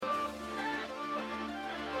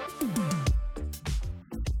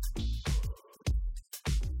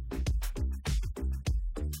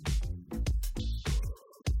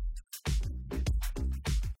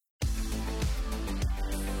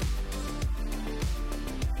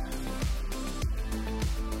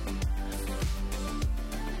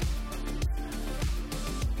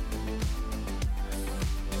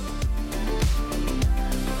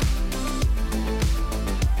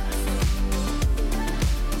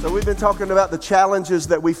So we've been talking about the challenges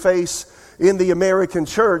that we face in the American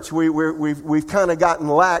church. We've kind of gotten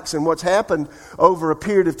lax, and what's happened over a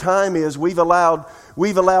period of time is we've allowed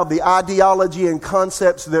the ideology and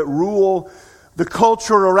concepts that rule the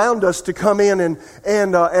culture around us to come in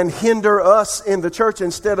and hinder us in the church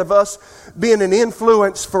instead of us being an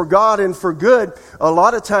influence for God and for good. A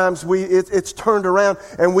lot of times it's turned around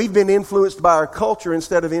and we've been influenced by our culture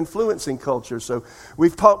instead of influencing culture. So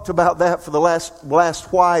we've talked about that for the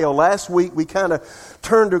last while. Last week we kind of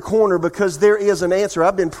turned a corner because there is an answer.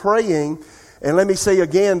 I've been praying. And let me say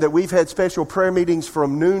again that we've had special prayer meetings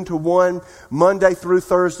from noon to 1, Monday through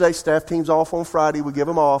Thursday. Staff team's off on Friday. We give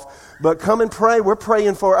them off. But come and pray. We're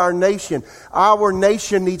praying for our nation. Our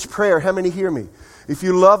nation needs prayer. How many hear me? If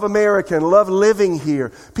you love America and love living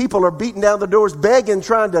here, people are beating down the doors, begging,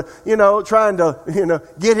 trying to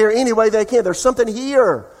get here any way they can. There's something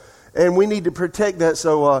here. And we need to protect that.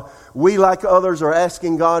 So we, like others, are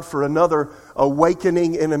asking God for another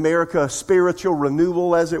awakening in America, a spiritual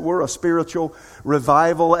renewal, as it were, a spiritual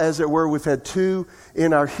revival, as it were. We've had two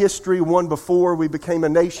in our history, one before we became a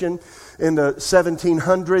nation in the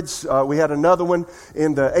 1700s. We had another one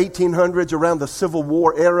in the 1800s around the Civil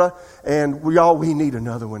War era. And we need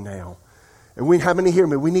another one now. And how many hear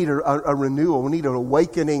me? We need a renewal. We need an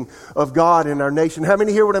awakening of God in our nation. How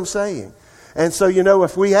many hear what I'm saying? And so,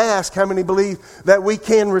 if we ask, how many believe that we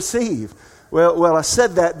can receive? Well, I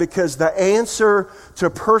said that because the answer to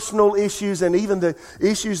personal issues and even the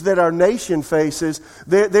issues that our nation faces,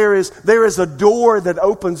 there is a door that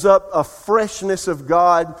opens up a freshness of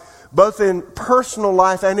God, both in personal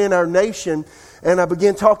life and in our nation. And I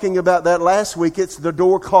began talking about that last week. It's the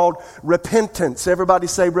door called repentance. Everybody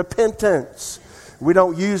say repentance. We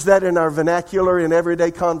don't use that in our vernacular in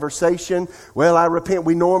everyday conversation. Well, I repent.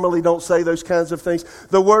 We normally don't say those kinds of things.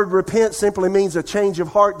 The word repent simply means a change of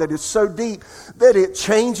heart that is so deep that it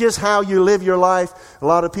changes how you live your life. A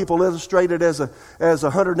lot of people illustrate it as a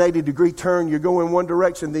 180-degree turn. You go in one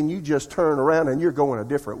direction, then you just turn around and you're going a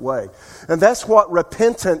different way. And that's what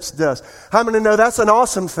repentance does. How many know that's an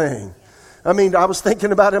awesome thing? I mean, I was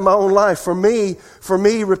thinking about it in my own life. For me,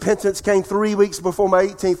 repentance came 3 weeks before my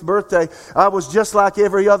 18th birthday. I was just like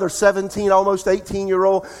every other 17, almost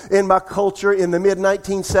 18-year-old in my culture in the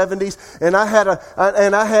mid-1970s. And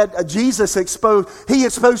I had Jesus exposed. He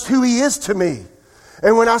exposed who he is to me.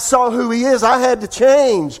 And when I saw who he is, I had to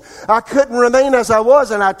change. I couldn't remain as I was,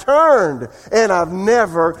 and I turned. And I've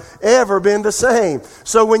never, ever been the same.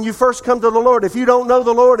 So when you first come to the Lord, if you don't know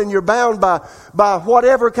the Lord and you're bound by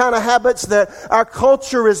whatever kind of habits that our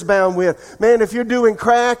culture is bound with, man, if you're doing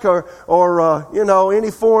crack or any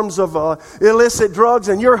forms of illicit drugs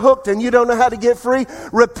and you're hooked and you don't know how to get free,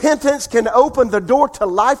 repentance can open the door to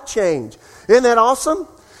life change. Isn't that awesome?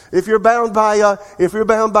 If you're bound by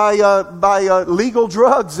legal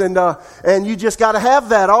drugs and you just got to have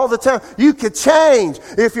that all the time, you could change.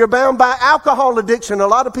 If you're bound by alcohol addiction, a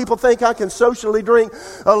lot of people think I can socially drink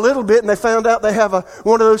a little bit, and they found out they have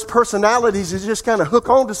one of those personalities that just kind of hook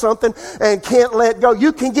onto something and can't let go.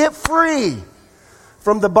 You can get free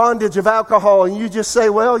from the bondage of alcohol, and you just say,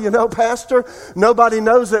 well, Pastor, nobody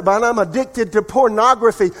knows it, but I'm addicted to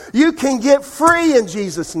pornography. You can get free in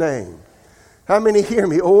Jesus' name. How many hear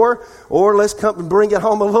me? Or let's come and bring it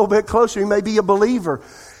home a little bit closer. You may be a believer.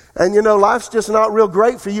 And life's just not real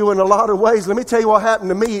great for you in a lot of ways. Let me tell you what happened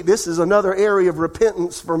to me. This is another area of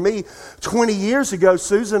repentance for me. 20 years ago,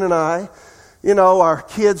 Susan and I, our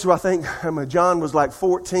kids, I think John was like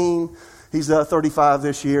 14. He's 35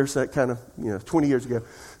 this year, so that kind of, 20 years ago.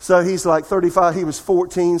 So he's like 35. He was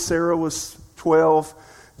 14. Sarah was 12.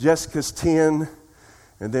 Jessica's 10.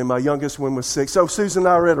 And then my youngest one was 6. So Susan and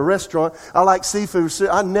I were at a restaurant. I like seafood.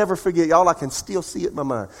 I never forget, y'all. I can still see it in my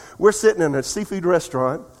mind. We're sitting in a seafood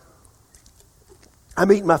restaurant.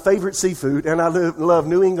 I'm eating my favorite seafood, and I love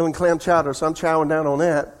New England clam chowder, so I'm chowing down on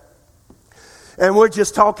that. And we're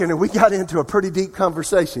just talking, and we got into a pretty deep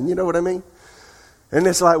conversation. You know what I mean? And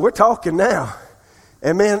it's like, we're talking now.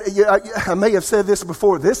 And man, I may have said this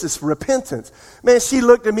before. This is repentance. Man, she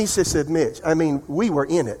looked at me and said, Mitch, we were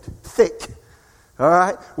in it, thick. All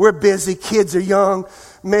right? We're busy. Kids are young.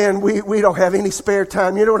 Man, we don't have any spare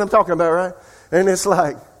time. You know what I'm talking about, right? And it's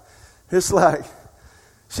like,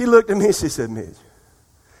 she looked at me and she said, Mitch.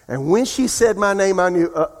 And when she said my name, I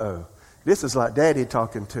knew, this is like Daddy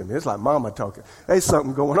talking to me. It's like Mama talking. There's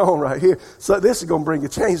something going on right here. So this is going to bring a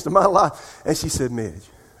change to my life. And she said, Mitch.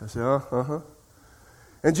 I said, uh-huh.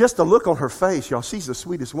 And just the look on her face, y'all, she's the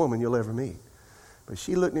sweetest woman you'll ever meet. But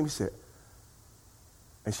she looked at me and said,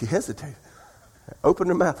 and she hesitated. Opened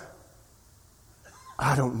her mouth.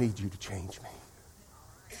 I don't need you to change me.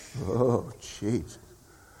 Oh, jeez.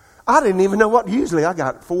 I didn't even know what. Usually I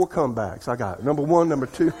got 4 comebacks. I got number 1, number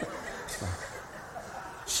 2.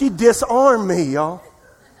 She disarmed me, y'all.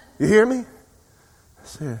 You hear me? I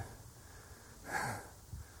said,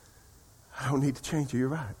 I don't need to change you. You're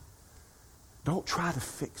right. Don't try to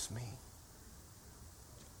fix me.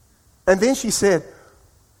 And then she said,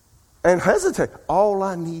 and hesitate, all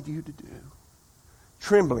I need you to do,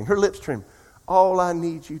 trembling, her lips trembling, all I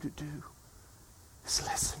need you to do is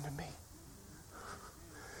listen to me.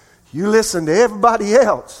 You listen to everybody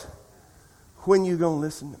else. When you going to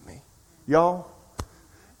listen to me? Y'all,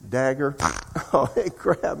 dagger. Oh, it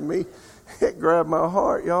grabbed me. It grabbed my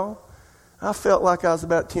heart, y'all. I felt like I was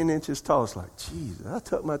about 10 inches tall. It's like, Jesus, I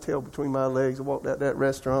tucked my tail between my legs and walked out that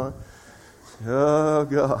restaurant. Oh,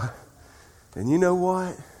 God. And you know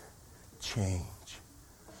what? Change.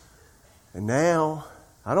 And now,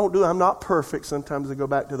 I'm not perfect. Sometimes I go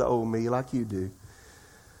back to the old me like you do.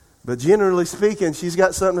 But generally speaking, she's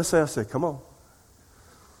got something to say. I said, come on.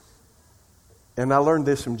 And I learned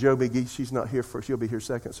this from Joe McGee. She's not here she'll be here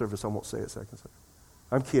second service. I won't say it second service.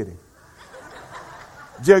 I'm kidding.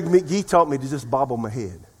 Joe McGee taught me to just bobble my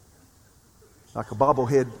head. Like a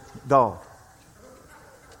bobblehead dog.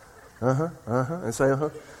 And say,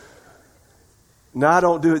 No, I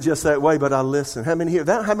don't do it just that way, but I listen. How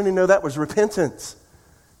many know that was repentance?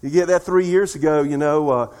 You get that 3 years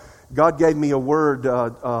ago, God gave me a word,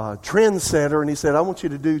 trendsetter, and He said, I want you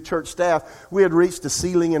to do church staff. We had reached a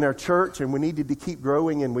ceiling in our church, and we needed to keep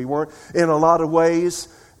growing, and we weren't in a lot of ways,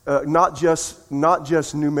 not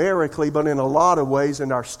just numerically, but in a lot of ways,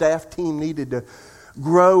 and our staff team needed to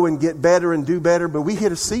grow and get better and do better, but we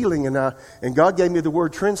hit a ceiling, and God gave me the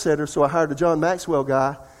word trendsetter, so I hired a John Maxwell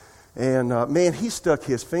guy, and man, he stuck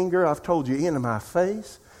his finger, I've told you, into my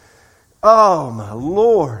face. Oh, my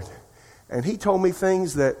Lord. And he told me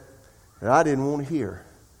things that I didn't want to hear.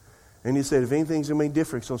 And he said, if anything's going to be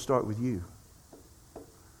different, it's going to start with you.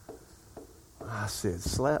 I said,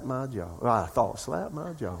 slap my jaw. Well, I thought, slap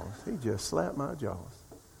my jaws. He just slapped my jaws.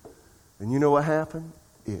 And you know what happened?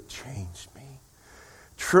 It changed me.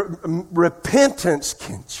 Repentance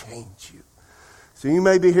can change you. So you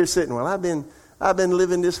may be here sitting, well, I've been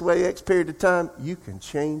living this way X period of time. You can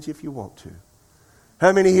change if you want to.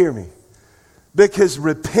 How many hear me? Because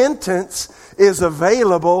repentance is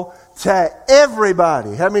available to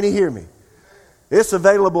everybody. How many hear me? It's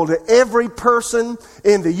available to every person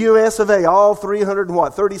in the U.S. of A. All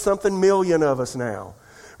 30-something million of us now.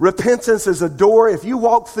 Repentance is a door. If you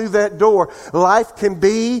walk through that door, life can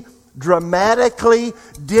be dramatically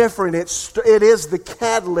different. It is the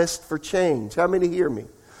catalyst for change. How many hear me?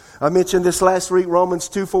 I mentioned this last week, Romans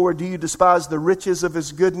 2:4. Do you despise the riches of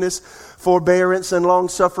His goodness, forbearance, and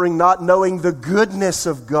long-suffering, not knowing the goodness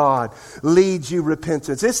of God leads you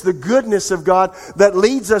repentance? It's the goodness of God that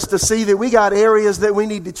leads us to see that we got areas that we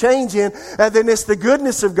need to change in. And then it's the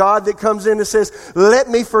goodness of God that comes in and says, let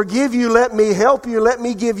me forgive you, let me help you, let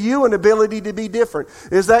me give you an ability to be different.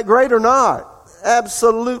 Is that great or not?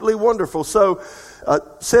 Absolutely wonderful. So,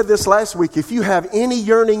 said this last week, if you have any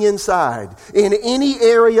yearning inside, in any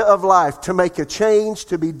area of life, to make a change,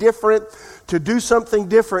 to be different, to do something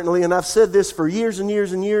differently, and I've said this for years and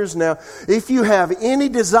years and years now, if you have any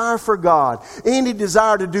desire for God, any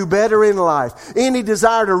desire to do better in life, any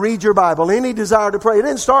desire to read your Bible, any desire to pray, it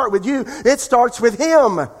didn't start with you, it starts with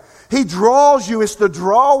Him. He draws you. It's the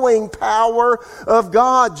drawing power of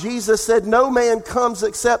God. Jesus said, no man comes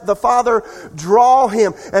except the Father draw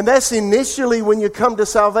him. And that's initially when you come to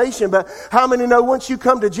salvation. But how many know once you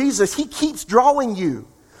come to Jesus, He keeps drawing you.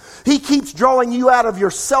 He keeps drawing you out of your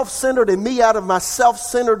self-centered and me out of my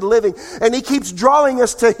self-centered living. And He keeps drawing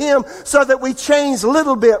us to Him so that we change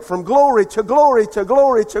little bit from glory to glory to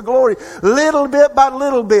glory to glory. Little bit by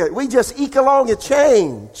little bit. We just eke along and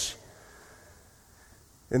change.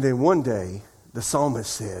 And then one day, the psalmist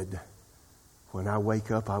said, when I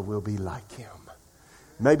wake up, I will be like Him.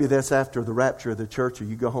 Maybe that's after the rapture of the church, or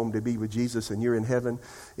you go home to be with Jesus and you're in heaven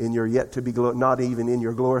and you're yet to be, not even in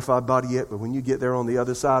your glorified body yet, but when you get there on the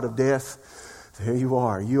other side of death, there you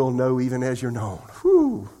are. You'll know even as you're known.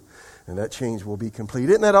 Whew. And that change will be complete.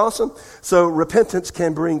 Isn't that awesome? So repentance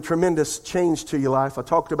can bring tremendous change to your life. I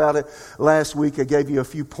talked about it last week. I gave you a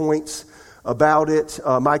few points about it.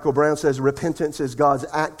 Michael Brown says repentance is God's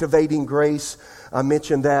activating grace. I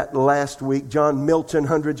mentioned that last week. John Milton,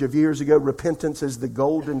 hundreds of years ago, repentance is the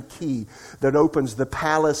golden key that opens the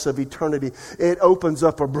palace of eternity. It opens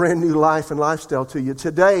up a brand new life and lifestyle to you.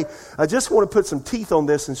 Today, I just want to put some teeth on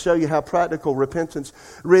this and show you how practical repentance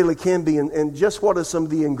really can be, and just what are some of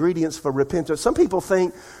the ingredients for repentance. Some people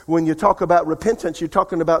think when you talk about repentance, you're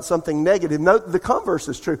talking about something negative. No, the converse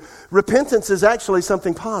is true. Repentance is actually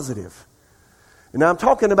something positive. Now, I'm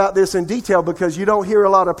talking about this in detail because you don't hear a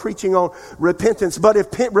lot of preaching on repentance. But if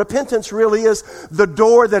repentance really is the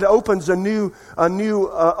door that opens a new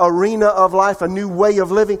arena of life, a new way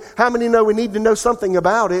of living, how many know we need to know something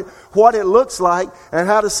about it, what it looks like, and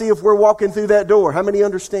how to see if we're walking through that door? How many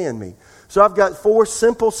understand me? So I've got 4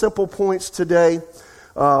 simple points today.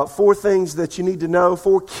 4 things that you need to know,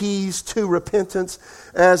 4 keys to repentance,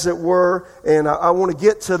 as it were. And I want to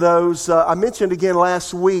get to those. I mentioned again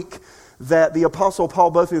last week that the Apostle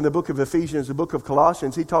Paul, both in the book of Ephesians, the book of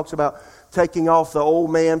Colossians, he talks about taking off the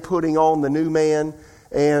old man, putting on the new man.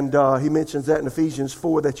 And he mentions that in Ephesians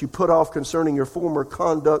 4, that you put off concerning your former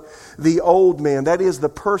conduct the old man. That is the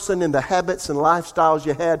person and the habits and lifestyles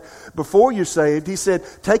you had before you're saved. He said,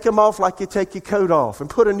 take them off like you take your coat off and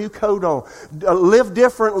put a new coat on. Live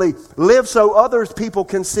differently. Live so others people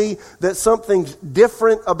can see that something's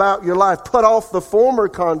different about your life. Put off the former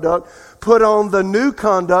conduct. Put on the new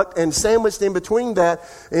conduct, and sandwiched in between that,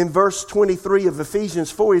 in verse 23 of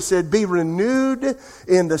Ephesians 4, he said, be renewed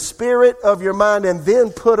in the spirit of your mind, and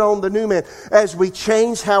then put on the new man. As we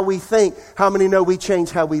change how we think, how many know we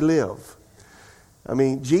change how we live? I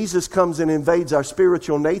mean, Jesus comes and invades our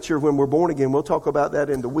spiritual nature when we're born again. We'll talk about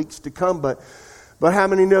that in the weeks to come, but how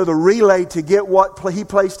many know the relay to get what he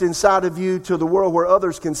placed inside of you to the world where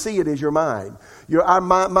others can see it is your mind?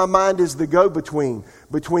 My mind is the go-between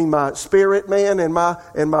between my spirit man and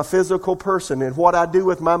my physical person. And what I do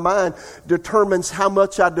with my mind determines how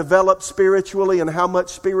much I develop spiritually and how much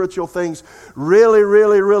spiritual things really,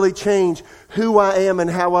 really, really change who I am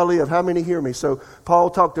and how I live. How many hear me? So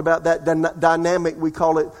Paul talked about that dynamic. We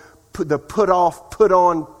call it the put off, put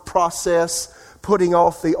on process. Putting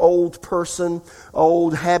off the old person,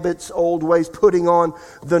 old habits, old ways, putting on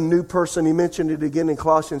the new person. He mentioned it again in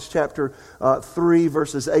Colossians chapter 3,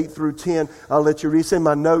 verses 8 through 10. I'll let you read. It's in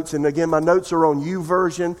my notes. And again, my notes are on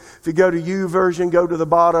YouVersion. If you go to YouVersion, go to the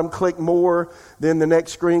bottom, click More. Then the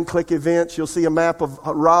next screen, click Events. You'll see a map of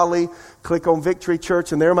Raleigh. Click on Victory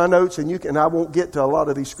Church, and there are my notes. And I won't get to a lot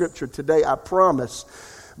of these scripture today, I promise.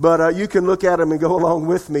 But you can look at them and go along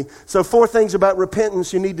with me. So 4 things about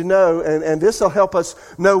repentance you need to know. And this will help us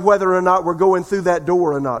know whether or not we're going through that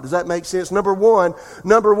door or not. Does that make sense? Number one,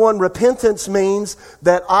 repentance means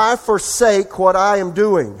that I forsake what I am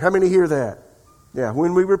doing. How many hear that? Yeah,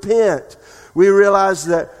 when we repent, we realize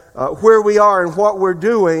that where we are and what we're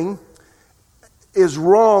doing is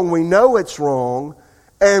wrong. We know it's wrong.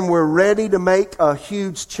 And we're ready to make a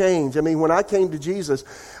huge change. I mean, when I came to Jesus,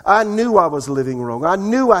 I knew I was living wrong. I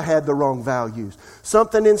knew I had the wrong values.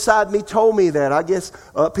 Something inside me told me that. I guess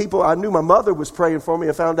I knew my mother was praying for me.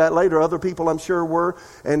 I found out later. Other people I'm sure were.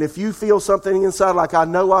 And if you feel something inside like I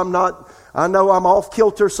know I'm off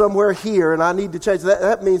kilter somewhere here and I need to change,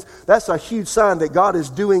 that means that's a huge sign that God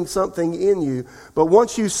is doing something in you. But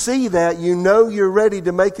once you see that, you know you're ready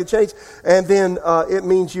to make a change. And then it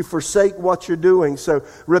means you forsake what you're doing. So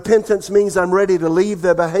repentance means I'm ready to leave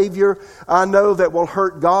the behavior I know that will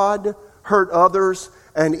hurt God, hurt others,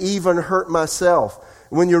 and even hurt myself.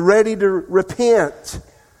 When you're ready to repent,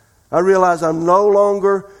 I realize I can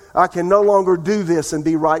no longer do this and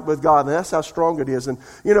be right with God. And that's how strong it is. And,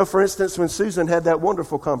 for instance, when Susan had that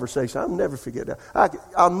wonderful conversation, I'll never forget that.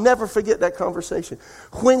 I'll never forget that conversation.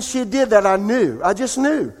 When she did that, I just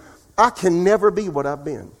knew, I can never be what I've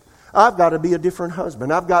been. I've got to be a different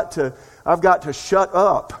husband. I've got to shut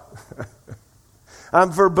up.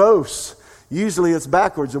 I'm verbose. Usually it's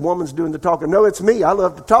backwards. The woman's doing the talking. No, it's me. I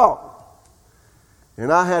love to talk.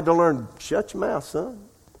 And I had to learn, shut your mouth, son.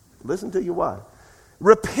 Listen to your wife.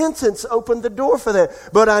 Repentance opened the door for that.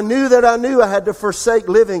 But I knew I had to forsake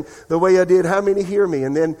living the way I did. How many hear me?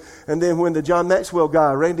 And then when the John Maxwell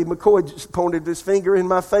guy, Randy McCoy, just pointed his finger in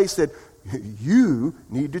my face, said, you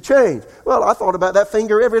need to change. Well, I thought about that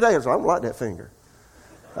finger every day. I don't like that finger.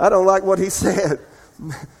 I don't like what he said.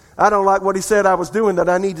 I don't like what he said I was doing that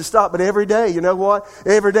I need to stop. But every day, you know what?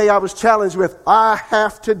 Every day I was challenged with, I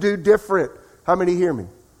have to do different. How many hear me?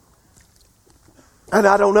 And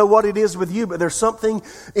I don't know what it is with you, but there's something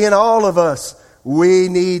in all of us. We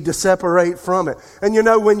need to separate from it. And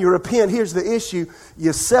when you repent, here's the issue.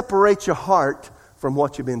 You separate your heart from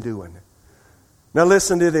what you've been doing. Now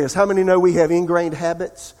listen to this. How many know we have ingrained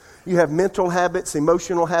habits? You have mental habits,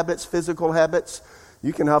 emotional habits, physical habits.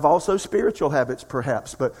 You can have also spiritual habits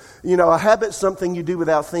perhaps. But, a habit's something you do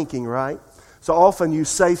without thinking, right? So often you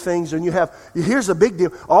say things and here's a big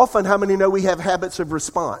deal. Often, how many know we have habits of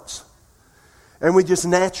response? And we just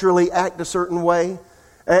naturally act a certain way.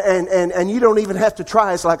 And you don't even have to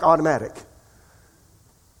try. It's like automatic.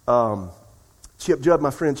 Chip Judd, my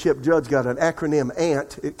friend Chip Judd's got an acronym,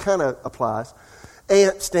 ANT. It kind of applies.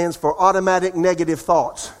 ANT stands for automatic negative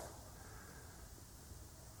thoughts.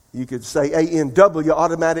 You could say A-N-W,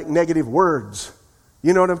 automatic negative words.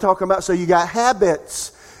 You know what I'm talking about? So you got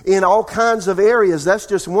habits in all kinds of areas. That's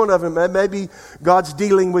just one of them. Maybe God's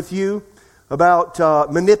dealing with you about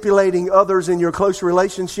manipulating others in your close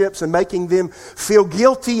relationships and making them feel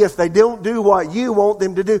guilty if they don't do what you want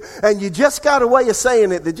them to do. And you just got a way of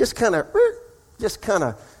saying it that just kind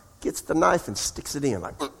of gets the knife and sticks it in.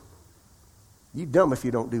 Like, you dumb if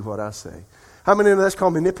you don't do what I say. How many of that's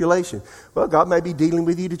called manipulation? Well, God may be dealing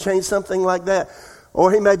with you to change something like that.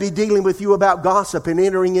 Or He may be dealing with you about gossip and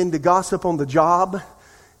entering into gossip on the job,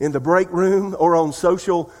 in the break room, or on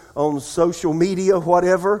social media,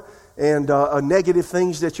 whatever. And negative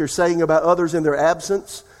things that you're saying about others in their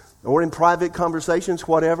absence, or in private conversations,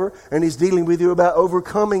 whatever. And He's dealing with you about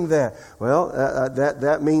overcoming that. Well,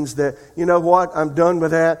 that means that, you know what, I'm done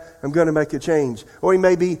with that. I'm going to make a change. Or He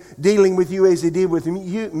may be dealing with you as He did with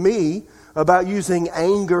me about using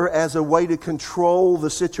anger as a way to control the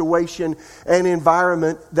situation and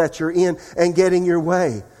environment that you're in and getting your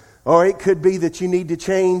way. Or it could be that you need to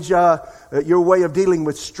change your way of dealing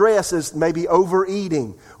with stress, as maybe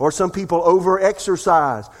overeating, or some people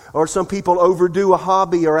over-exercise, or some people overdo a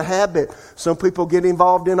hobby or a habit. Some people get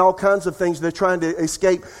involved in all kinds of things. They're trying to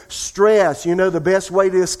escape stress. You know, the best way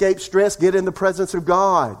to escape stress, get in the presence of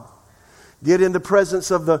God. Get in the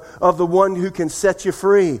presence of the one who can set you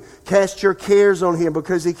free. Cast your cares on Him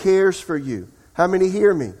because He cares for you. How many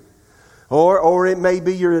hear me? Or it may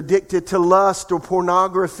be you're addicted to lust or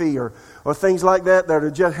pornography or things like that are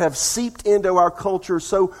just have seeped into our culture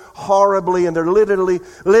so horribly, and they're literally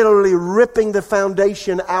ripping the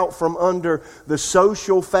foundation out from under the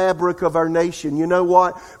social fabric of our nation. You know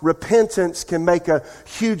what? Repentance can make a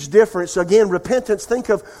huge difference. Again, repentance, think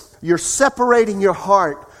of you're separating your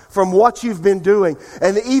heart from what you've been doing.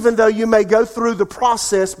 And even though you may go through the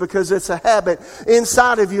process because it's a habit,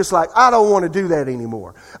 inside of you it's like, I don't want to do that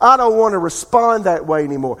anymore. I don't want to respond that way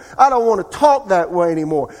anymore. I don't want to talk that way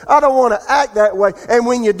anymore. I don't want to act that way. And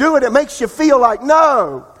when you do it, it makes you feel like,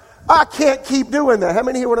 no, I can't keep doing that. How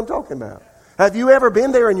many hear what I'm talking about? Have you ever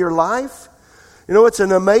been there in your life? You know, it's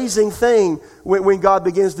an amazing thing when God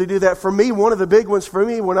begins to do that. For me, one of the big ones for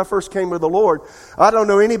me when I first came to the Lord, I don't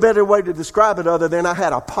know any better way to describe it other than I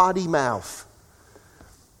had a potty mouth.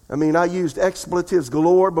 I mean, I used expletives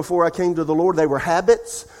galore before I came to the Lord. They were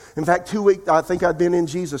habits. In fact, 2 weeks, I think I'd been in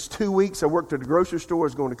Jesus 2 weeks. I worked at a grocery store. I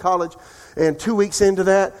was going to college. And 2 weeks into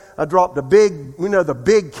that, I dropped a big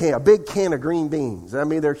can of green beans. I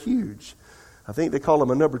mean, they're huge. I think they call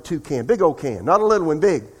them a number 2 can. Big old can. Not a little one,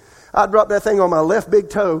 big. I dropped that thing on my left big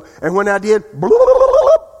toe, and when I did,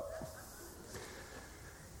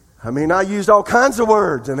 I mean, I used all kinds of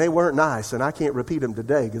words, and they weren't nice, and I can't repeat them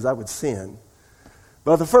today because I would sin.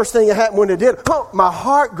 But the first thing that happened when it did, my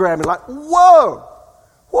heart grabbed me like, whoa,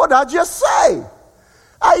 what did I just say?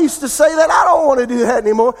 I used to say that. I don't want to do that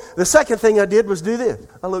anymore. The second thing I did was do this.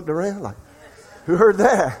 I looked around like, who heard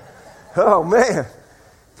that? Oh, man.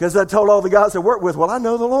 Because I told all the guys I worked with, well, I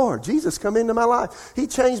know the Lord. Jesus come into my life. He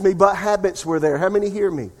changed me, but habits were there. How many hear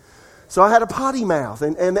me? So I had a potty mouth.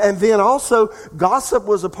 And then also gossip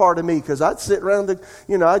was a part of me because I'd sit around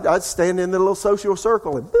I'd stand in the little social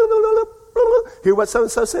circle and blah, blah, blah, blah, blah, hear what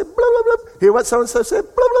so-and-so said, blah, blah, blah, hear what so-and-so said,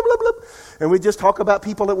 blah, blah, blah, blah. And we'd just talk about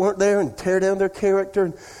people that weren't there and tear down their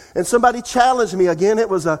character. And somebody challenged me. Again, it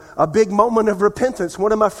was a big moment of repentance.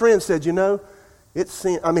 One of my friends said, it's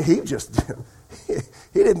sin. I mean,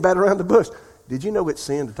 he didn't bat around the bush. Did you know it's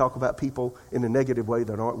sin to talk about people in a negative way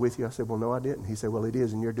that aren't with you? I said, well, no, I didn't. He said, well, it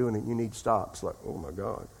is, and you're doing it. You need to stop. It's like, oh, my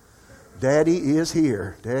God. Daddy is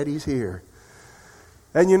here. Daddy's here.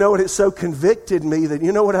 And you know what? It so convicted me that,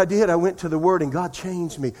 you know what I did? I went to the Word and God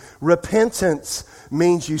changed me. Repentance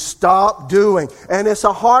means you stop doing. And it's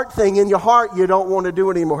a heart thing. In your heart, you don't want to do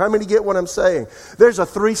it anymore. How many get what I'm saying? There's a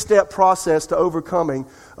 3-step process to overcoming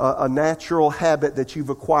a natural habit that you've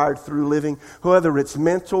acquired through living, whether it's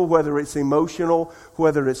mental, whether it's emotional,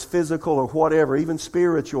 whether it's physical or whatever, even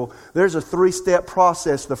spiritual. There's a 3-step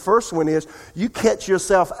process. The first one is you catch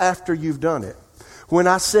yourself after you've done it. When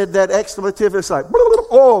I said that expletive, it's like,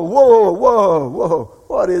 oh, whoa, whoa, whoa.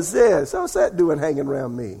 What is this? What's that doing hanging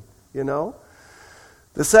around me? You know?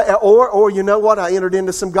 Or you know what? I entered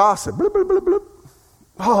into some gossip. Bloop, bloop, bloop, bloop.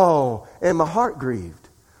 Oh, and my heart grieved.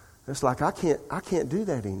 It's like, I can't do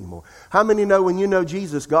that anymore. How many know when you know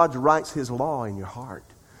Jesus, God writes His law in your heart?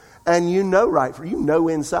 And you know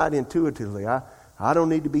inside intuitively, I don't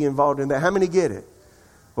need to be involved in that. How many get it?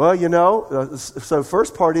 Well, so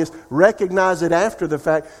first part is recognize it after the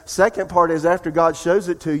fact. Second part is after God shows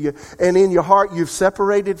it to you and in your heart you've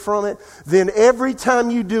separated from it. Then every time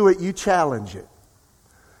you do it, you challenge it.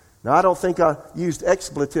 Now, I don't think I used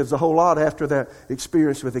expletives a whole lot after that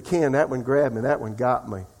experience with the can. That one grabbed me. That one got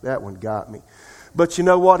me. That one got me. But you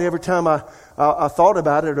know what? Every time I thought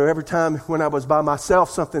about it, or every time when I was by myself,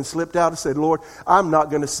 something slipped out. I said, Lord, I'm not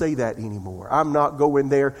going to say that anymore. I'm not going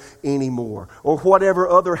there anymore. Or whatever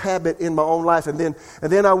other habit in my own life. And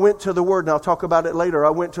then I went to the Word, and I'll talk about it later. I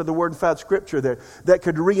went to the Word and found Scripture that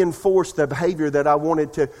could reinforce the behavior that I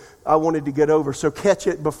wanted to get over. So catch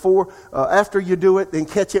it before, after you do it, then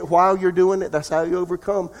catch it while you're doing it. That's how you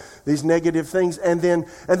overcome these negative things. And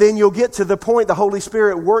then you'll get to the point the Holy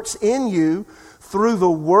Spirit works in you through the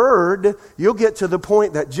Word. You'll get to the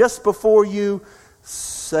point that just before you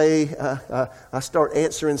say, I start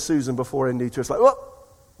answering Susan before I need to. It's like,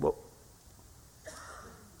 well,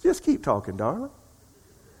 just keep talking, darling.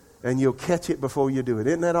 And you'll catch it before you do it.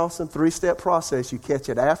 Isn't that awesome? 3-step process. You catch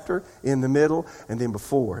it after, in the middle, and then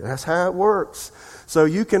before. That's how it works. So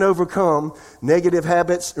you can overcome negative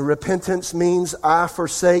habits. Repentance means I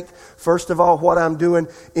forsake, first of all, what I'm doing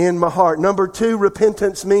in my heart. Number 2,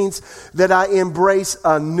 repentance means that I embrace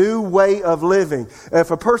a new way of living.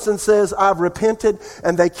 If a person says, I've repented,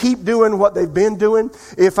 and they keep doing what they've been doing,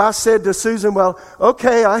 if I said to Susan, well,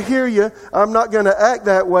 okay, I hear you. I'm not going to act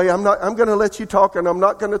that way. I'm going to let you talk, and I'm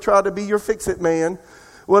not going to try to be your fix-it man.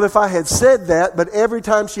 Well, if I had said that, but every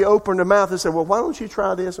time she opened her mouth and said, well, why don't you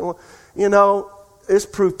try this? Well, it's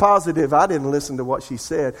proof positive I didn't listen to what she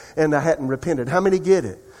said and I hadn't repented. How many get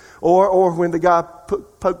it? Or when the guy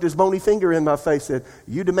poked his bony finger in my face and said,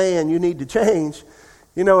 you the man, you need to change.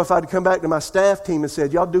 If I'd come back to my staff team and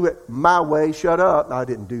said, y'all do it my way, shut up. I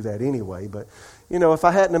didn't do that anyway. But, if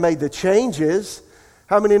I hadn't have made the changes,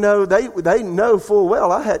 how many know they know full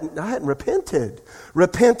well I hadn't repented.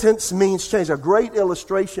 Repentance means change. A great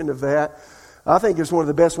illustration of that, I think, is one of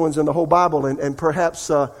the best ones in the whole Bible, and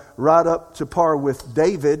perhaps right up to par with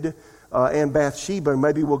David and Bathsheba.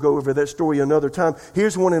 Maybe we'll go over that story another time.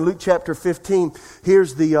 Here's one in Luke chapter 15.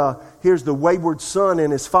 Here's the wayward son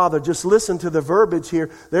and his father. Just listen to the verbiage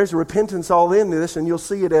here. There's repentance all in this, and you'll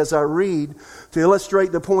see it as I read. To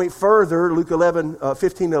illustrate the point further, Luke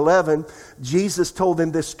 15:11, Jesus told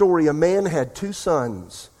them this story. A man had 2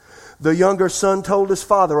 sons. The younger son told his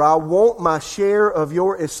father, I want my share of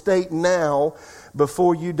your estate now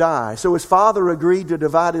before you die. So his father agreed to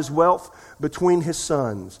divide his wealth between his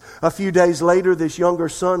sons. A few days later, this younger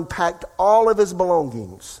son packed all of his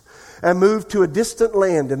belongings and moved to a distant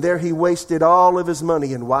land, and there he wasted all of his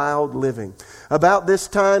money in wild living. About the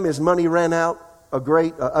time his money ran out, a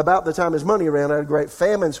great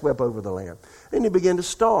famine swept over the land, and he began to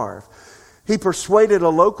starve. He persuaded a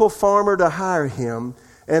local farmer to hire him,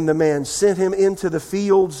 and the man sent him into the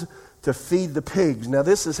fields to feed the pigs. Now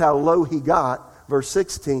this is how low he got. Verse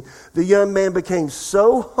 16, the young man became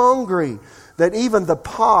so hungry that even the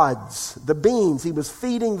pods, the beans he was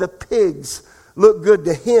feeding the pigs, looked good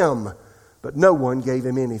to him, but no one gave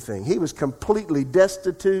him anything. He was completely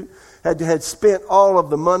destitute, had spent all of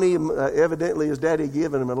the money. Evidently his daddy had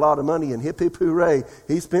given him a lot of money, and hip hip hooray,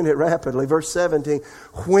 he spent it rapidly. Verse 17,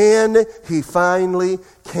 when he finally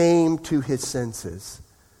came to his senses,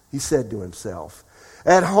 he said to himself,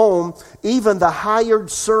 at home, even the hired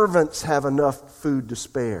servants have enough food to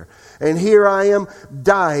spare. And here I am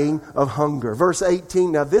dying of hunger. Verse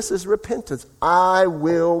 18, now this is repentance. I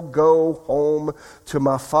will go home to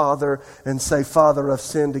my father and say, Father, I've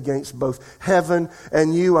sinned against both heaven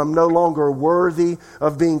and you. I'm no longer worthy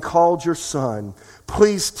of being called your son.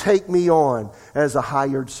 Please take me on as a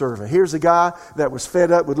hired servant. Here's a guy that was fed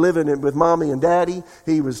up with living with mommy and daddy.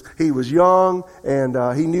 He was young,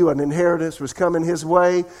 and he knew an inheritance was coming his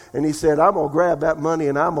way. And he said, I'm going to grab that money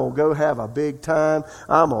and I'm going to go have a big time.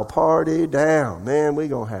 I'm going to party down. Man, we're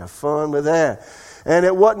going to have fun with that. And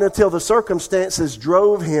it wasn't until the circumstances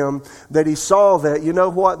drove him that he saw that, you know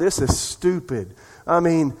what, this is stupid. I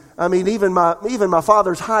mean, even my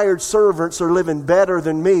father's hired servants are living better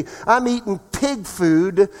than me. I'm eating pig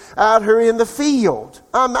food out here in the field.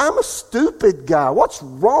 I'm a stupid guy. What's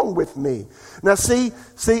wrong with me? Now, see,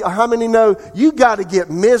 how many know you got to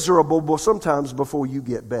get miserable sometimes before you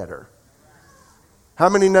get better? How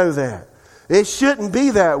many know that? It shouldn't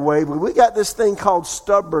be that way, but we got this thing called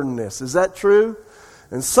stubbornness. Is that true?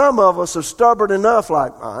 And some of us are stubborn enough,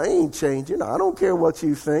 like, I ain't changing. I don't care what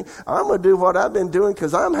you think. I'm going to do what I've been doing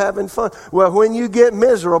because I'm having fun. Well, when you get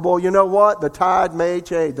miserable, you know what? The tide may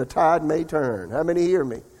change. The tide may turn. How many hear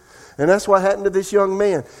me? And that's what happened to this young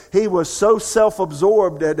man. He was so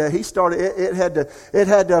self-absorbed that he started, it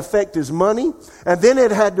had to affect his money, and then it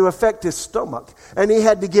had to affect his stomach. And he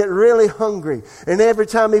had to get really hungry. And every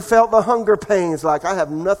time he felt the hunger pains, like, I have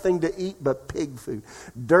nothing to eat but pig food.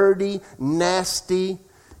 Dirty, nasty,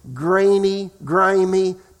 grainy,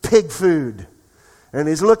 grimy pig food. And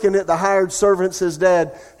he's looking at the hired servants his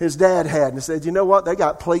dad had, and he said, you know what? They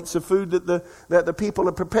got plates of food that the people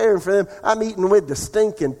are preparing for them. I'm eating with the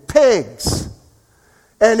stinking pigs.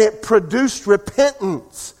 And it produced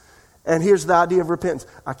repentance. And here's the idea of repentance.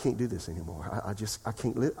 I can't do this anymore. I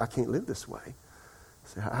can't live this way.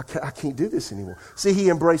 I can't do this anymore. See, he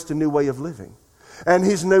embraced a new way of living. And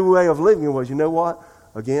his new way of living was, you know what?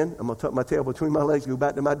 Again, I'm going to tuck my tail between my legs, go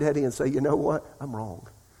back to my daddy and say, you know what? I'm wrong.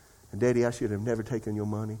 And Daddy, I should have never taken your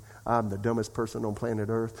money. I'm the dumbest person on planet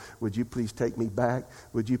Earth. Would you please take me back?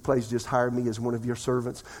 Would you please just hire me as one of your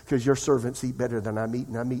servants? Because your servants eat better than I'm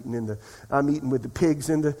eating. I'm eating with the pigs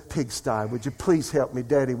in the pigsty. Would you please help me,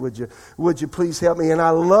 Daddy? Would you please help me? And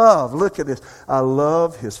look at this. I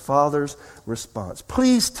love his father's response.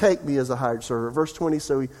 Please take me as a hired servant. Verse 20,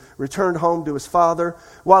 so he returned home to his father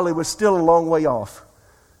while he was still a long way off.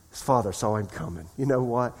 His father saw him coming. You know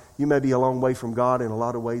what? You may be a long way from God in a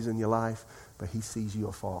lot of ways in your life, but he sees you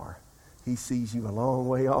afar. He sees you a long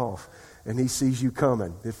way off, and he sees you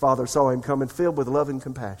coming. His father saw him coming, filled with love and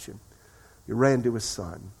compassion. He ran to his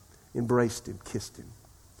son, embraced him, kissed him.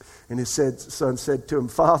 And his son said to him,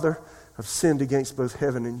 Father, I've sinned against both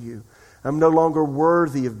heaven and you. I'm no longer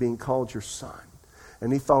worthy of being called your son.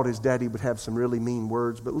 And he thought his daddy would have some really mean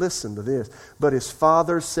words, but listen to this. But his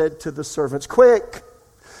father said to the servants, quick!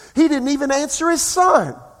 He didn't even answer his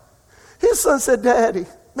son. His son said, Daddy,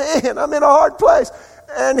 man, I'm in a hard place.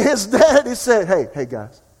 And his daddy said, hey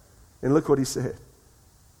guys. And look what he said.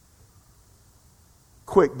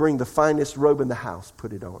 Quick, bring the finest robe in the house,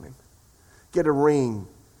 put it on him. Get a ring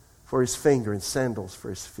for his finger and sandals for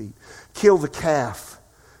his feet. Kill the calf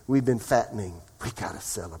we've been fattening. We got to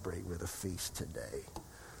celebrate with a feast today.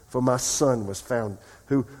 For my son was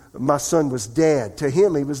dead. To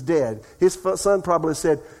him, he was dead. His son probably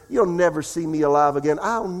said, you'll never see me alive again.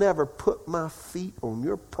 I'll never put my feet on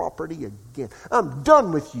your property again. I'm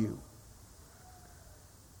done with you.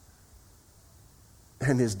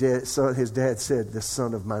 And his dad said, this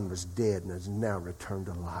son of mine was dead and has now returned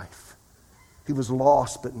to life. He was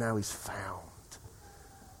lost, but now he's found.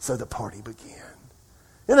 So the party began.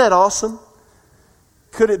 Isn't that awesome?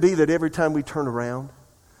 Could it be that every time we turn around,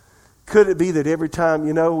 could it be that every time,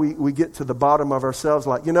 we get to the bottom of ourselves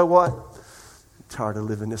like, you know what? I'm tired of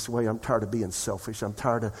living this way. I'm tired of being selfish. I'm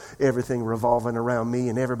tired of everything revolving around me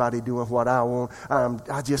and everybody doing what I want.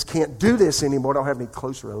 I just can't do this anymore. I don't have any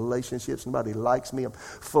close relationships. Nobody likes me. I'm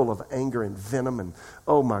full of anger and venom. And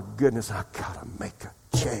oh my goodness, I got to make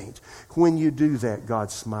a change. When you do that,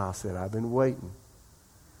 God smiles, said, I've been waiting.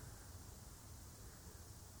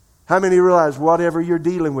 How many realize whatever you're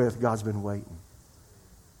dealing with, God's been waiting?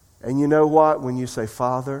 And you know what? When you say,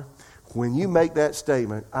 Father, when you make that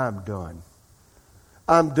statement, I'm done.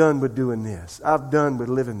 I'm done with doing this. I'm done with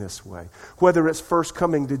living this way. Whether it's first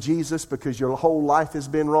coming to Jesus because your whole life has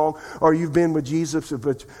been wrong, or you've been with Jesus,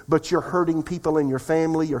 but you're hurting people in your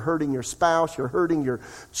family, you're hurting your spouse, you're hurting your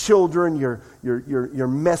children, you're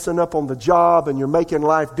messing up on the job, and you're making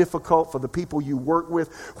life difficult for the people you work with.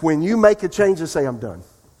 When you make a change and say, I'm done.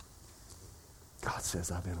 God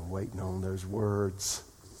says, I've been waiting on those words.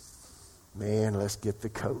 Man, let's get the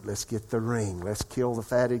coat. Let's get the ring. Let's kill the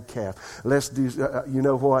fatted calf. Let's do, you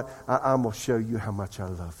know what? I'm going to show you how much I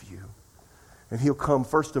love you. And he'll come,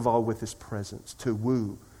 first of all, with his presence to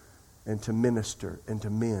woo and to minister and to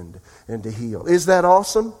mend and to heal. Is that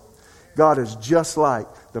awesome? God is just like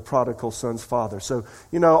the prodigal son's father. So,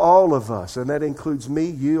 all of us, and that includes me,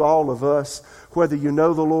 you, all of us, whether you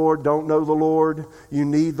know the Lord, don't know the Lord, you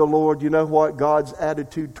need the Lord, you know what? God's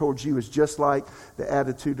attitude towards you is just like the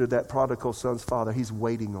attitude of that prodigal son's father. He's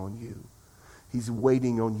waiting on you. He's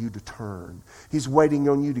waiting on you to turn. He's waiting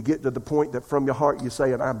on you to get to the point that from your heart you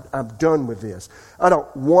say, I'm done with this. I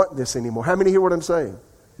don't want this anymore. How many hear what I'm saying?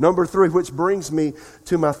 Number 3, which brings me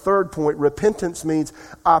to my third point. Repentance means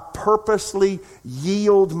I purposely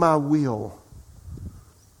yield my will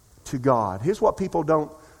to God. Here's what people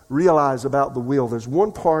don't realize about the will. There's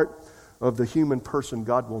one part of the human person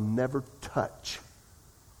God will never touch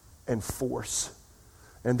and force,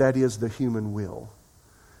 and that is the human will.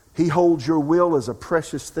 He holds your will as a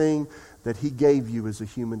precious thing that He gave you as a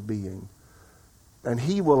human being. And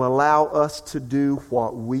He will allow us to do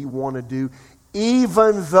what we want to do,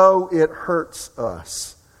 even though it hurts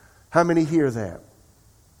us. How many hear that?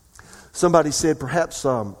 Somebody said perhaps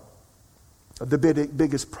the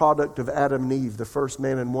biggest product of Adam and Eve, the first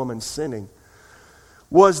man and woman sinning,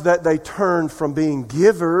 was that they turned from being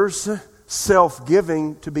givers,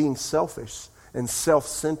 self-giving, to being selfish and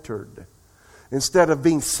self-centered. Instead of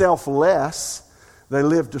being selfless, they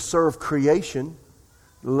lived to serve creation,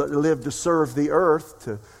 lived to serve the earth,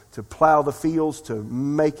 to plow the fields, to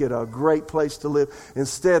make it a great place to live.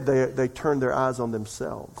 Instead, they turn their eyes on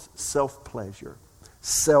themselves. Self-pleasure.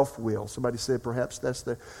 Self-will. Somebody said perhaps that's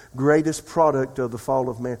the greatest product of the fall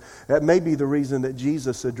of man. That may be the reason that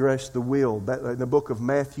Jesus addressed the will. In the book of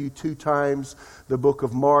Matthew 2 times, the book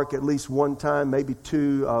of Mark at least 1 time, maybe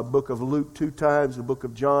 2, book of Luke 2 times, the book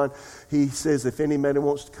of John. He says if any man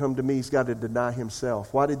wants to come to me, he's got to deny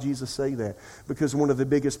himself. Why did Jesus say that? Because one of the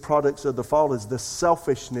biggest products of the fall is the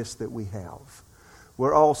selfishness that we have.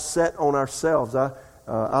 We're all set on ourselves. I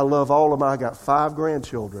love all of my, I got 5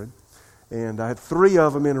 grandchildren. And I had 3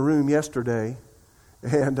 of them in a room yesterday,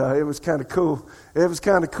 and it was kind of cool. It was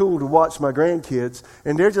kind of cool to watch my grandkids,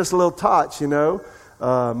 and they're just little tots, you know.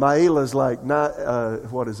 Maila's like,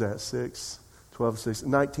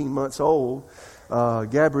 19 months old.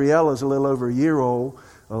 Gabriella's a little over a year old.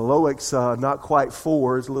 Loic's not quite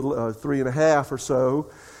 4, is a little 3.5 or so.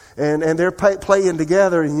 And they're playing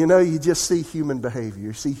together, and you know, you just see human behavior,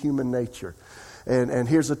 you see human nature. And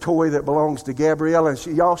here's a toy that belongs to Gabriella. And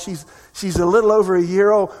she's a little over a year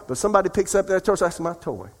old, but somebody picks up that toy. That's my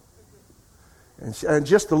toy. And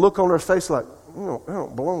just the look on her face like, it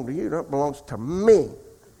don't belong to you. That belongs to me.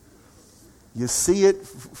 You see it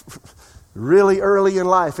really early in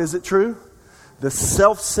life. Is it true? The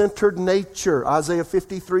self-centered nature. Isaiah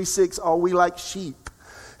 53:6, all we like sheep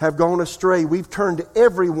have gone astray. We've turned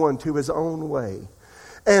everyone to his own way.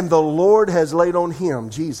 And the Lord has laid on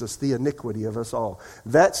him, Jesus, the iniquity of us all.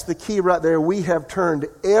 That's the key right there. We have turned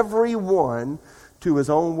everyone to his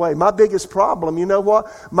own way. My biggest problem, you know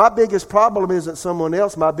what? My biggest problem isn't someone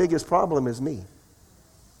else. My biggest problem is me.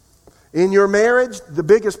 In your marriage, the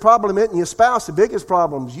biggest problem isn't your spouse. The biggest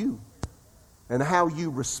problem is you and how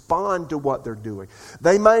you respond to what they're doing.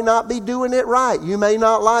 They may not be doing it right. You may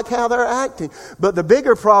not like how they're acting. But the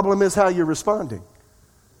bigger problem is how you're responding.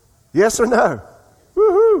 Yes or no?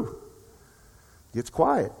 Woohoo! Gets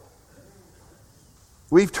quiet.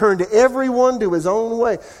 We've turned everyone to his own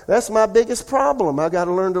way. That's my biggest problem. I got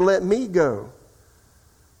to learn to let me go.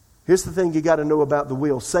 Here's the thing you got to know about the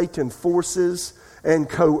will. Satan forces and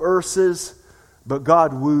coerces, but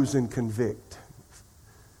God woos and convicts.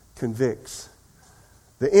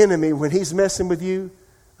 The enemy, when he's messing with you,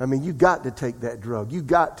 I mean, you got to take that drug. You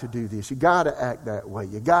got to do this. You got to act that way.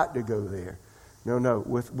 You got to go there. No.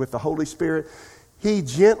 With the Holy Spirit, he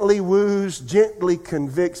gently woos, gently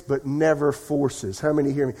convicts, but never forces. How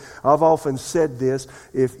many hear me? I've often said this.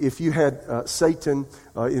 If you had Satan,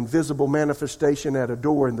 invisible manifestation at a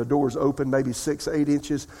door, and the door's open maybe 6-8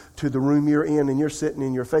 inches to the room you're in, and you're sitting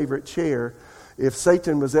in your favorite chair, if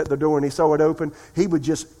Satan was at the door and he saw it open, he would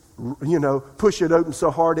just, push it open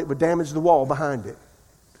so hard it would damage the wall behind it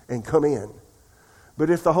and come in.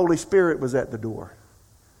 But if the Holy Spirit was at the door,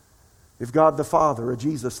 if God the Father or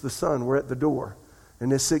Jesus the Son were at the door,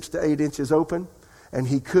 and it's 6 to 8 inches open, and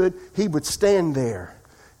he would stand there.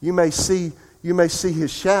 You may see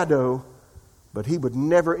his shadow, but he would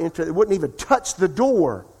never enter. It wouldn't even touch the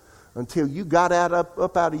door until you got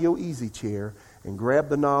up out of your easy chair and grabbed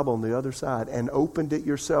the knob on the other side and opened it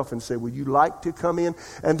yourself and said, "Would you like to come in?"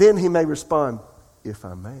 And then he may respond, "If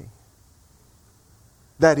I may."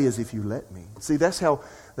 That is, if you let me. See, that's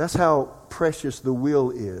how precious the will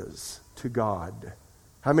is to God.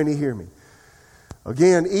 How many hear me?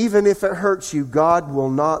 Again, even if it hurts you, God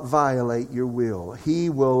will not violate your will.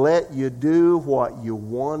 He will let you do what you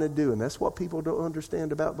want to do. And that's what people don't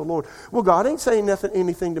understand about the Lord. Well, God ain't saying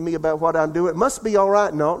anything to me about what I'm doing. It must be all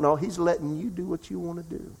right. No, he's letting you do what you want to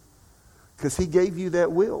do. Because he gave you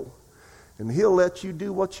that will. And he'll let you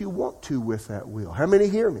do what you want to with that will. How many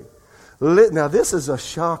hear me? Now, this is a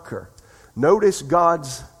shocker. Notice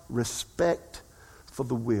God's respect for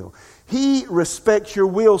the will. He respects your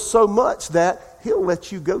will so much that he'll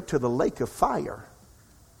let you go to the lake of fire.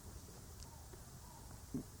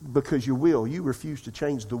 Because you refuse to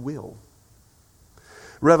change the will.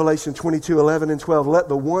 Revelation 22:11 and 12. Let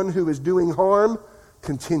the one who is doing harm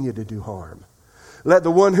continue to do harm. Let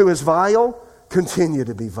the one who is vile continue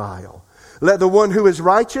to be vile. Let the one who is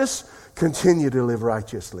righteous continue to live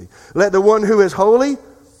righteously. Let the one who is holy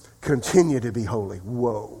continue to be holy.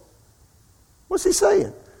 Whoa. What's he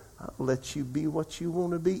saying? I'll let you be what you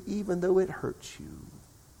want to be, even though it hurts you.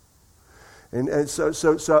 And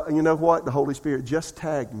so you know what? The Holy Spirit just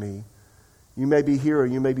tagged me. You may be here or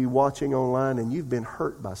you may be watching online and you've been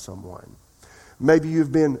hurt by someone. Maybe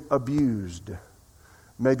you've been abused.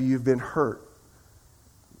 Maybe you've been hurt.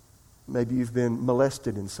 Maybe you've been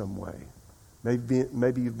molested in some way.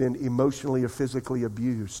 Maybe you've been emotionally or physically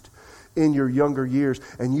abused in your younger years,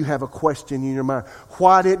 and you have a question in your mind.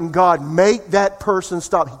 Why didn't God make that person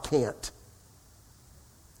stop? He can't.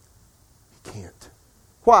 He can't.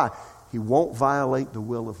 Why? He won't violate the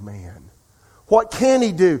will of man. What can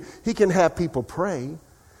he do? He can have people pray.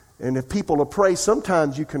 And if people will pray,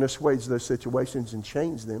 sometimes you can assuage those situations and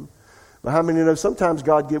change them. But how many know sometimes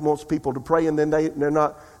God wants people to pray and then they're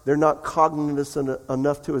not cognizant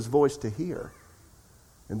enough to his voice to hear.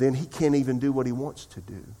 And then he can't even do what he wants to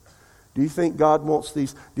do. Do you think God wants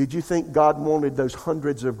these? Did you think God wanted those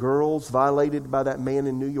hundreds of girls violated by that man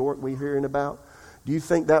in New York we're hearing about? Do you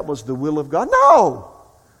think that was the will of God? No!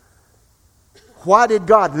 Why did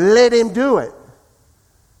God let him do it?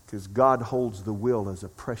 Because God holds the will as a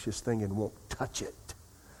precious thing and won't touch it.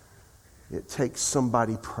 It takes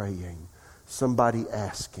somebody praying, somebody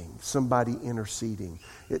asking, somebody interceding.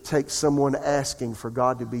 It takes someone asking for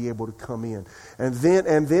God to be able to come in. And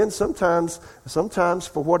then sometimes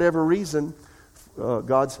for whatever reason,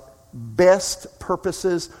 God's best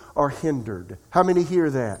purposes are hindered. How many hear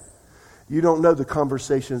that? You don't know the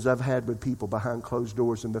conversations I've had with people behind closed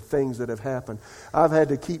doors and the things that have happened. I've had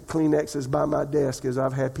to keep Kleenexes by my desk as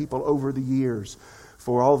I've had people over the years.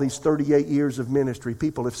 For all these 38 years of ministry,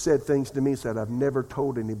 people have said things to me that I've never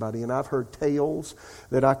told anybody. And I've heard tales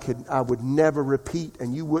that I would never repeat.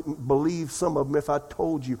 And you wouldn't believe some of them if I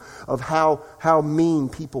told you of how mean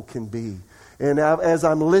people can be. And as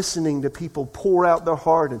I'm listening to people pour out their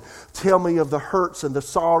heart and tell me of the hurts and the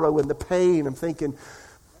sorrow and the pain, I'm thinking,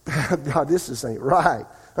 God, this ain't right.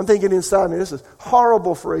 I'm thinking inside me, this is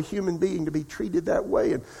horrible for a human being to be treated that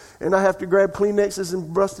way. And I have to grab Kleenexes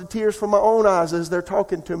and brush the tears from my own eyes as they're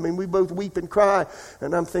talking to me. And we both weep and cry.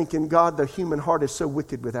 And I'm thinking, God, the human heart is so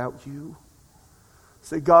wicked without you.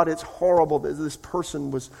 Say, God, it's horrible that this person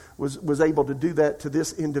was able to do that to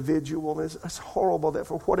this individual. It's horrible that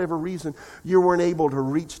for whatever reason you weren't able to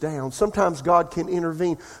reach down. Sometimes God can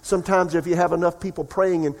intervene. Sometimes if you have enough people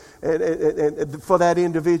praying and for that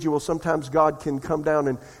individual, sometimes God can come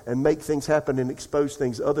down and make things happen and expose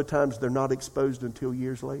things. Other times they're not exposed until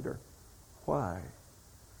years later. Why?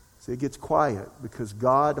 See, it gets quiet because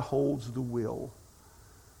God holds the will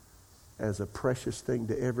as a precious thing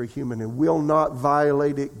to every human and will not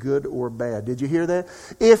violate it, good or bad. Did you hear that?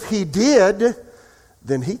 If he did,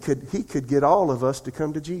 then he could get all of us to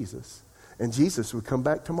come to Jesus. And Jesus would come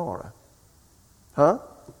back tomorrow. Huh?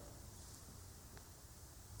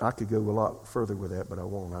 I could go a lot further with that, but I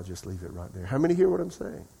won't. I'll just leave it right there. How many hear what I'm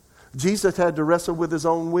saying? Jesus had to wrestle with his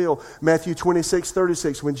own will. Matthew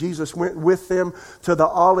 26:36, when Jesus went with them to the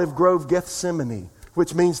olive grove Gethsemane,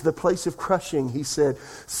 which means the place of crushing, he said,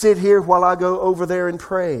 sit here while I go over there and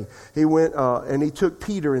pray. He went and he took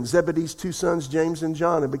Peter and Zebedee's two sons, James and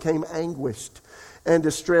John, and became anguished and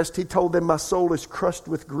distressed. He told them, my soul is crushed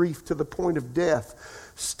with grief to the point of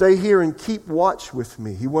death. Stay here and keep watch with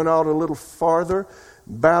me. He went out a little farther,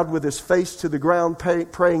 bowed with his face to the ground,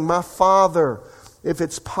 praying, my Father, if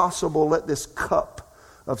it's possible, let this cup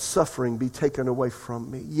of suffering be taken away from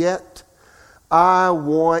me. Yet I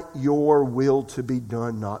want your will to be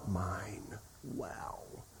done, not mine. Wow.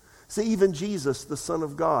 See, even Jesus, the Son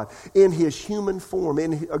of God, in his human form,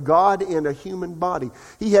 in a God in a human body,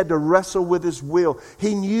 he had to wrestle with his will.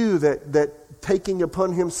 He knew that taking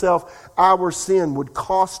upon himself our sin would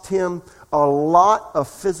cost him a lot of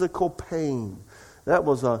physical pain. That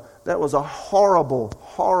was a horrible,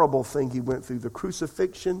 horrible thing he went through. The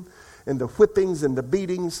crucifixion and the whippings and the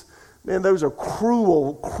beatings. Man, those are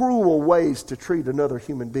cruel, cruel ways to treat another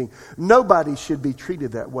human being. Nobody should be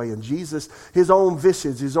treated that way. And Jesus, his own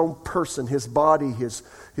visage, his own person, his body,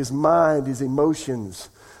 his mind, his emotions,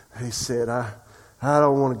 he said, I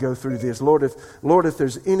don't want to go through this. Lord, if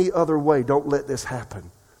there's any other way, don't let this happen.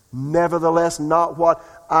 Nevertheless, not what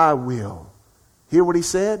I will. Hear what he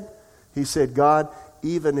said? He said, God,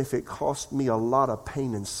 even if it cost me a lot of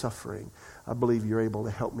pain and suffering, I believe you're able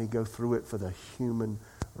to help me go through it for the human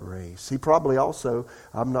race. He probably also,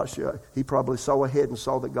 I'm not sure, he probably saw ahead and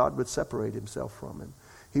saw that God would separate himself from him.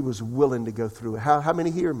 He was willing to go through it. How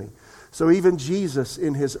many hear me? So even Jesus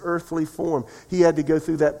in his earthly form, he had to go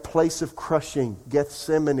through that place of crushing,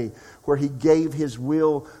 Gethsemane, where he gave his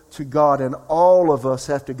will to God. And all of us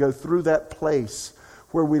have to go through that place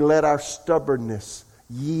where we let our stubbornness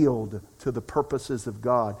yield to the purposes of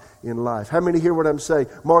God in life. How many hear what I'm saying?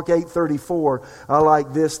 Mark 8:34. I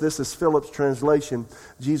like this. This is Philip's translation.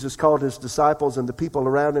 Jesus called his disciples and the people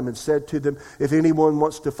around him and said to them, if anyone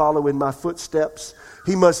wants to follow in my footsteps,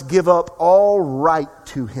 he must give up all right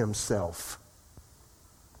to himself.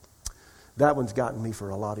 That one's gotten me for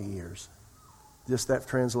a lot of years. Just that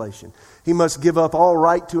translation. He must give up all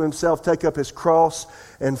right to himself, take up his cross,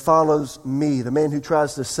 and follows me. The man who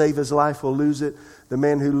tries to save his life will lose it. The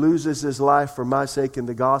man who loses his life for my sake and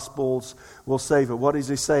the gospel's will save it. What does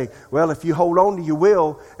he say? Well, if you hold on to your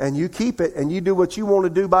will and you keep it and you do what you want to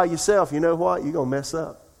do by yourself, you know what? You're going to mess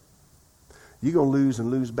up. You're going to lose and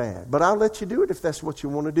lose bad. But I'll let you do it if that's what you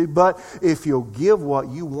want to do. But if you'll give what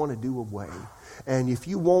you want to do away, and if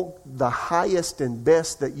you want the highest and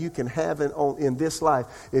best that you can have in this life,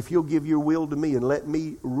 if you'll give your will to me and let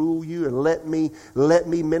me rule you and let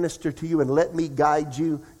me minister to you and let me guide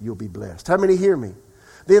you, you'll be blessed. How many hear me?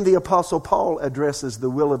 Then the Apostle Paul addresses the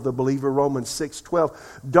will of the believer, Romans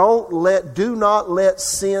 6:12. Do not let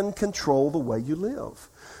sin control the way you live.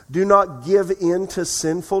 Do not give in to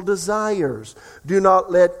sinful desires. Do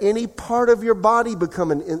not let any part of your body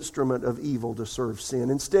become an instrument of evil to serve sin.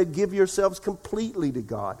 Instead, give yourselves completely to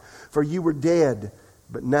God. For you were dead,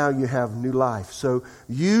 but now you have new life. So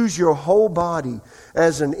use your whole body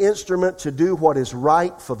as an instrument to do what is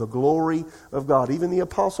right for the glory of God. Even the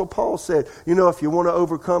Apostle Paul said, if you want to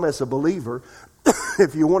overcome as a believer,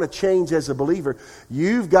 if you want to change as a believer,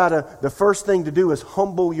 the first thing to do is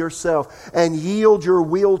humble yourself and yield your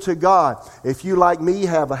will to God. If you, like me,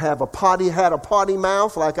 had a potty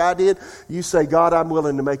mouth like I did, you say, God, I'm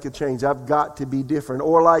willing to make a change. I've got to be different.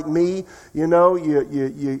 Or like me, you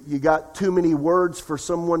got too many words for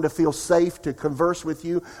someone to feel safe to converse with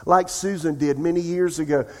you, like Susan did many years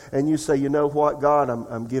ago. And you say, you know what, God,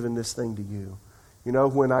 I'm giving this thing to you.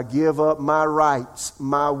 When I give up my rights,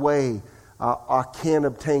 my way, I can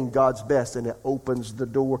obtain God's best, and it opens the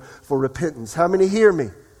door for repentance. How many hear me?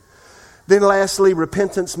 Then lastly,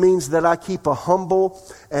 repentance means that I keep a humble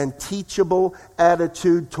and teachable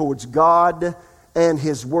attitude towards God and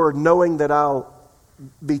His Word, knowing that I'll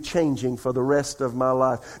be changing for the rest of my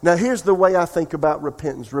life. Now, here's the way I think about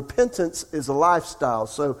repentance. Repentance is a lifestyle.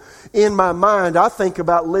 So in my mind, I think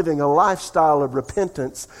about living a lifestyle of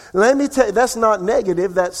repentance. Let me tell you, that's not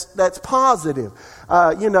negative, that's positive.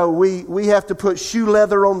 We have to put shoe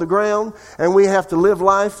leather on the ground, and we have to live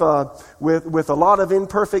life with a lot of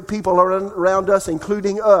imperfect people around us,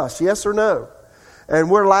 including us. Yes or no? And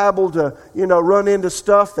we're liable to, run into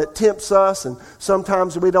stuff that tempts us, and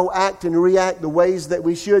sometimes we don't act and react the ways that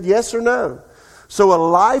we should. Yes or no? So a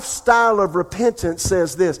lifestyle of repentance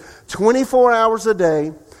says this: 24 hours a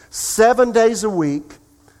day, 7 days a week,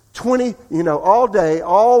 all day,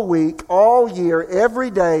 all week, all year,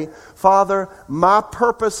 every day. Father, my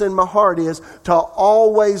purpose in my heart is to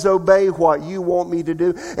always obey what you want me to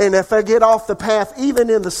do. And if I get off the path, even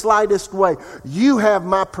in the slightest way, you have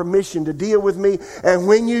my permission to deal with me. And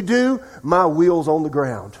when you do, my wheel's on the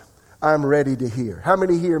ground. I'm ready to hear. How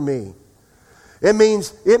many hear me? It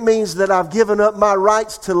means that I've given up my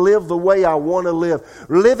rights to live the way I want to live.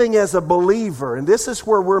 Living as a believer. And this is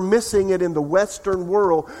where we're missing it in the Western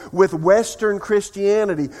world with Western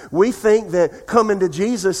Christianity. We think that coming to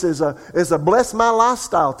Jesus is a bless my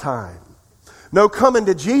lifestyle time. No, coming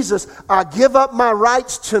to Jesus, I give up my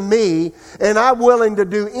rights to me, and I'm willing to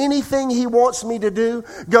do anything He wants me to do,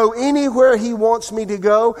 go anywhere He wants me to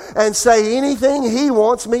go, and say anything He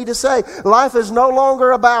wants me to say. Life is no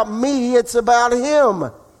longer about me, it's about Him.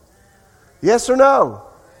 Yes or no?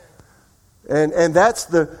 And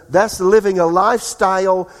that's living a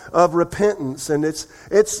lifestyle of repentance, and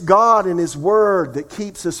it's God and His Word that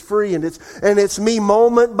keeps us free, and it's me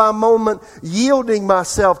moment by moment yielding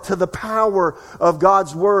myself to the power of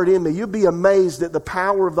God's Word in me. You'll be amazed at the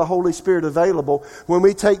power of the Holy Spirit available when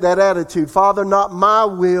we take that attitude. Father, not my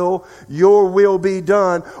will, your will be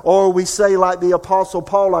done. Or we say like the Apostle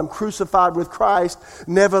Paul, I'm crucified with Christ,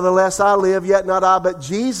 nevertheless I live, yet not I, but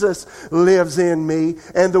Jesus lives in me.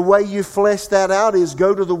 And the way you flesh that out is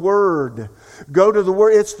go to the Word. Go to the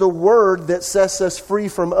Word. It's the Word that sets us free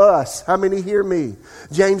from us. How many hear me?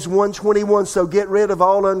 James 1:21, so get rid of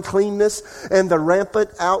all uncleanness and the rampant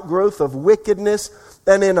outgrowth of wickedness,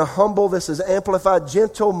 and in a humble, this is amplified,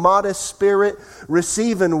 gentle, modest spirit,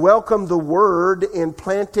 receive and welcome the Word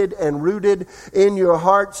implanted and rooted in your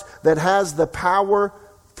hearts that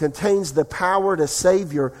contains the power to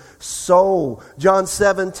save your soul. John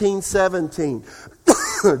 17:17.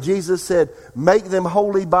 Jesus said, make them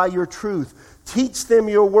holy by your truth. Teach them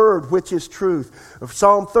your word, which is truth.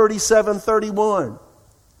 Psalm 37:31.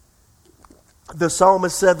 The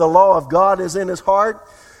psalmist said, the law of God is in his heart.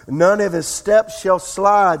 None of his steps shall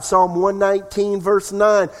slide. Psalm 119 verse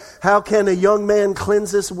 9. How can a young man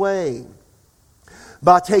cleanse his way?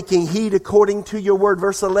 By taking heed according to your word.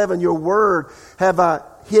 Verse 11, your word have I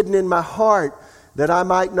hidden in my heart, that I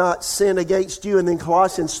might not sin against you. And then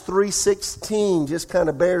Colossians 3:16 just kind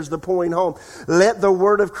of bears the point home. Let the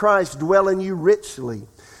word of Christ dwell in you richly,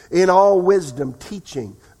 in all wisdom,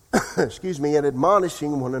 teaching, and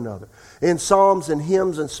admonishing one another in psalms and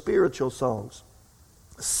hymns and spiritual songs,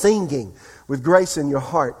 singing with grace in your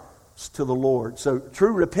heart to the Lord. So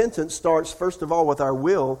true repentance starts, first of all, with our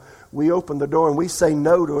will. We open the door and we say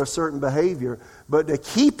no to a certain behavior. But to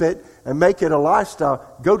keep it and make it a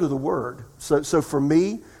lifestyle, go to the Word. So for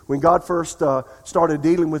me, when God first started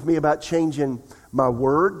dealing with me about changing my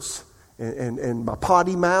words and my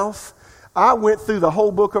potty mouth, I went through the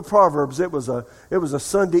whole book of Proverbs. It was a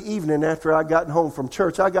Sunday evening after I got home from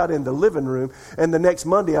church. I got in the living room, and the next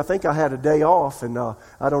Monday I think I had a day off, and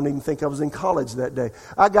I don't even think I was in college that day.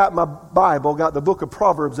 I got my Bible, got the book of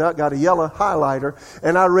Proverbs out, got a yellow highlighter,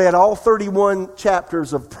 and I read all 31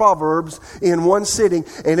 chapters of Proverbs in one sitting,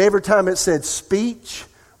 and every time it said speech,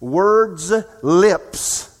 words,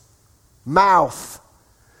 lips, mouth,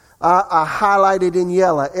 I highlighted in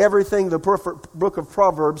yellow everything the book of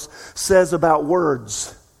Proverbs says about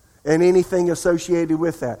words and anything associated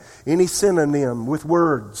with that. Any synonym with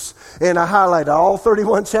words. And I highlighted all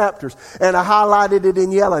 31 chapters. And I highlighted it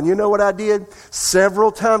in yellow. And you know what I did?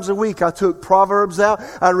 Several times a week I took Proverbs out.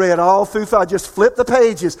 I read all through. I just flipped the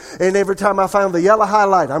pages. And every time I found the yellow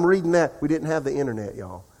highlight, I'm reading that. We didn't have the internet,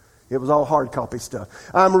 y'all. It was all hard copy stuff.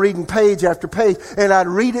 I'm reading page after page, and I'd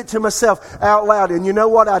read it to myself out loud. And you know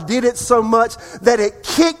what? I did it so much that it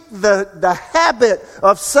kicked the habit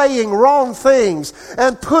of saying wrong things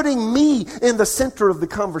and putting me in the center of the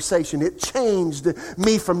conversation. It changed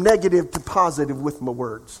me from negative to positive with my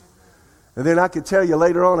words. And then I could tell you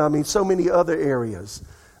later on, so many other areas.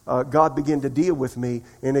 God began to deal with me.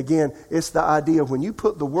 And again, it's the idea of when you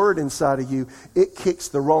put the Word inside of you, it kicks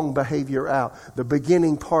the wrong behavior out. The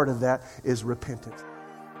beginning part of that is repentance.